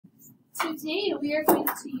Today we are going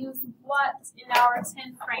to use what in our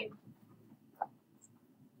 10 frame?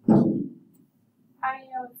 I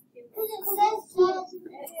know it's cute. It says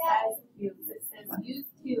cubes. It says use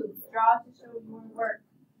cubes. Draw to show your work.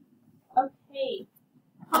 Okay.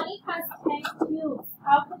 Connie has 10 cubes.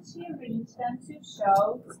 How can she arrange them to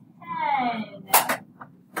show 10?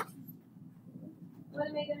 What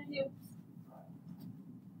am I going to do?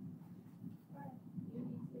 You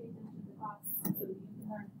need to pay attention to the box so you can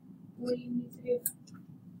learn. What do you need to do?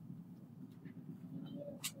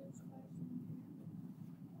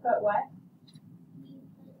 Put what?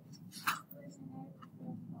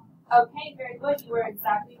 Okay, very good. You were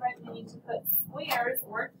exactly right. We need to put squares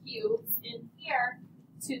or cubes in here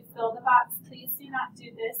to fill the box. Please do not do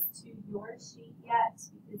this to your sheet yet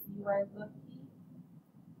because you are looking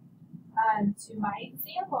to my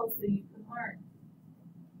example so you can learn.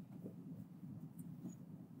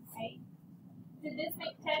 Okay. Did this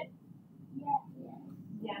make 10?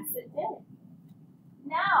 Yes, it did.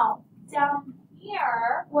 Now, down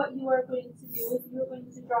here, what you are going to do is you are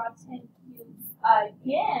going to draw 10 cubes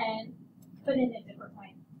again, but in a different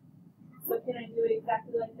way. So can I do it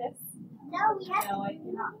exactly like this? No, we have No, I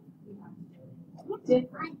cannot. We have to do it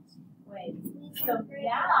different ways. So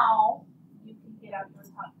now, you can get out your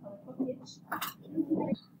top colorful page.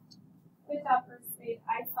 Good job, first grade.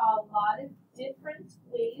 I saw a lot of different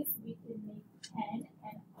ways we can make 10,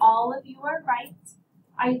 and all of you are right.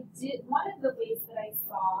 One of the ways that I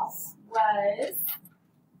saw was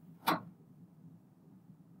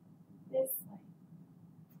this way.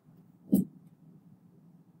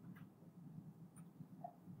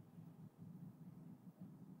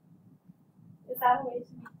 Is that a way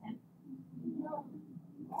to make 10? no.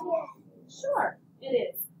 Sure, it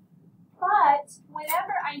is. But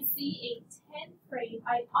whenever I see a 10 frame,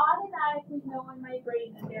 I automatically know in my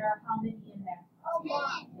brain that there are how many in there?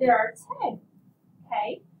 There are 10.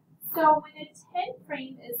 Okay? So when a 10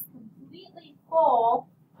 frame is completely full,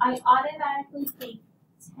 I automatically think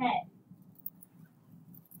 10.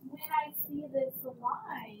 When I see this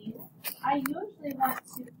line, I usually want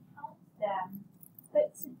to count them.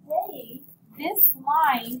 But today, this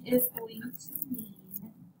line is going to mean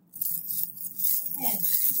 10.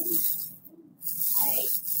 Okay?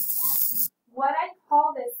 What I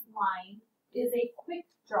call this line is a quick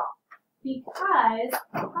draw. Because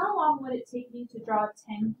how long would it take me to draw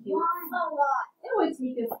 10 cubes? A lot. It would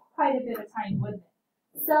take us quite a bit of time, wouldn't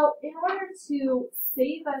it? So in order to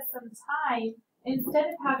save us some time, instead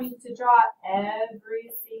of having to draw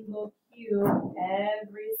every single cube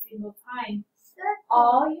every single time,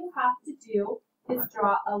 all you have to do is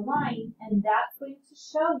draw a line, and that's going to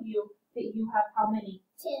show you that you have how many?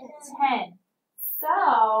 10.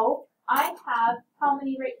 So I have how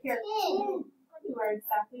many right here? 10. You are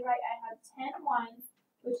exactly right. I have 10 ones,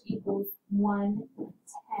 which equals 110.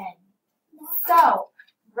 So,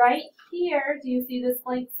 right here, do you see this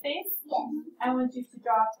blank space? Yes. I want you to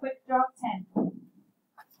draw a quick draw of 10.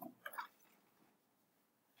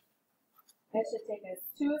 That should take us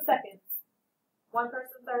 2 seconds. One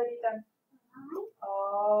person's already done.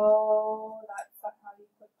 Oh, that's not how you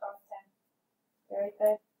quick draw 10. Very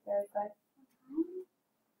good, very good.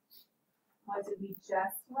 What did we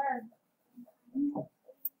just learn?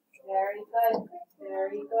 Very good,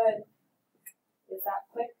 very good. Is that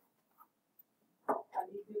quick? How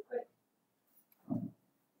do you do quick?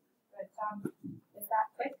 Good job. Is that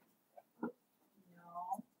quick?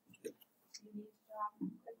 No. You need to draw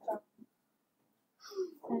quick draw.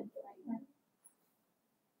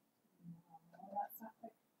 No, that's not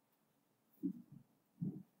quick.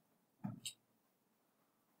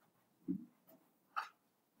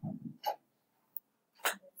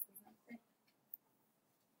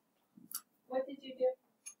 What did you do?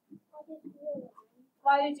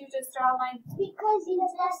 Why did you just draw a line? Because you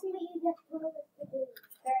just asked me you just told us to do.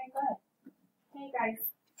 Very good. Hey guys,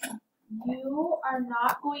 you are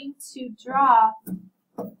not going to draw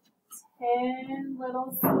 10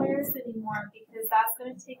 little squares anymore because that's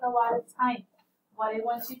going to take a lot of time. What I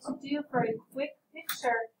want you to do for a quick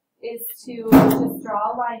picture is to just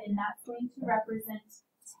draw a line, and that's going to represent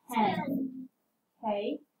 10.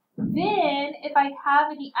 Okay? Then, if I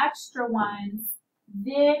have any extra ones,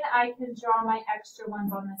 then I can draw my extra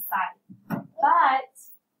ones on the side. But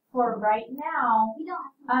for right now, we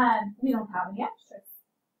don't have any extras.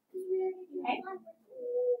 Okay?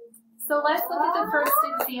 So let's look at the first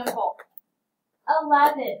example.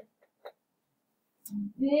 11.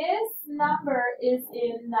 This number is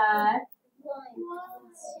in the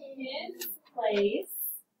tens place.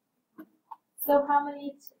 So how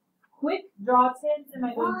many quick draw tens am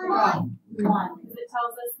I going to draw? 1, because it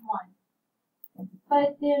tells us 1.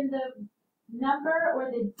 but then the number or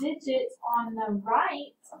the digit on the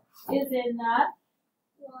right is in the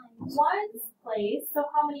ones place. So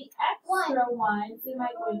how many extra ones am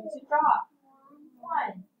I going to draw?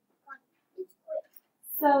 1.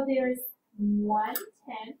 So there's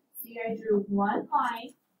 1/10. See, I drew one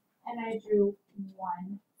line and I drew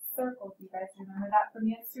one circle. Do you guys remember that from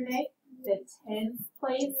yesterday? The tens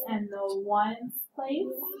place and the ones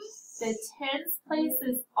place. The tens place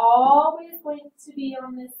is always going to be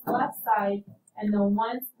on this left side, and the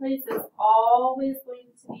ones place is always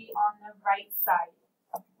going to be on the right side.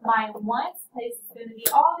 My ones place is going to be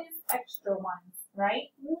all these extra ones,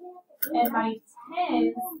 right? And my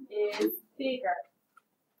tens is bigger.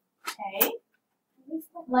 Okay?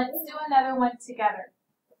 Let's do another one together.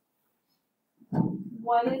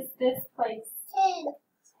 What is this place? 10.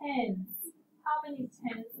 Tens. How many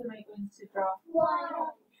tens am I going to draw? 1.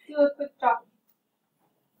 Do a quick draw.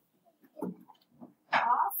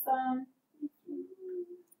 Awesome.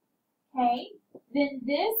 Okay. Then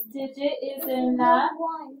this digit is in the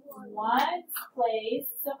ones place.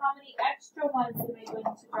 So how many extra ones am I going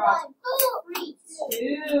to draw? 2.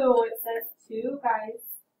 2. It says 2, guys.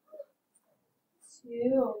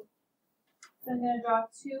 2. So I'm going to draw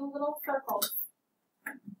 2 little circles.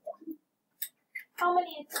 How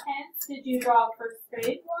many tens did you draw first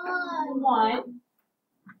grade? 1.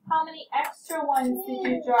 How many extra ones did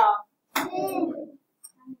you draw? 2.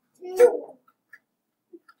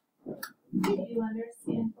 Do you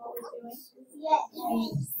understand what we're doing? Yes.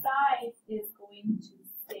 Each side is going to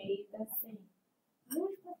stay the same.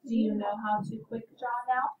 Do you know how to quick draw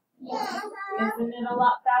now? Yes. Isn't it a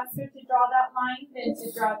lot faster to draw that line than to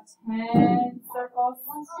draw 10 circles?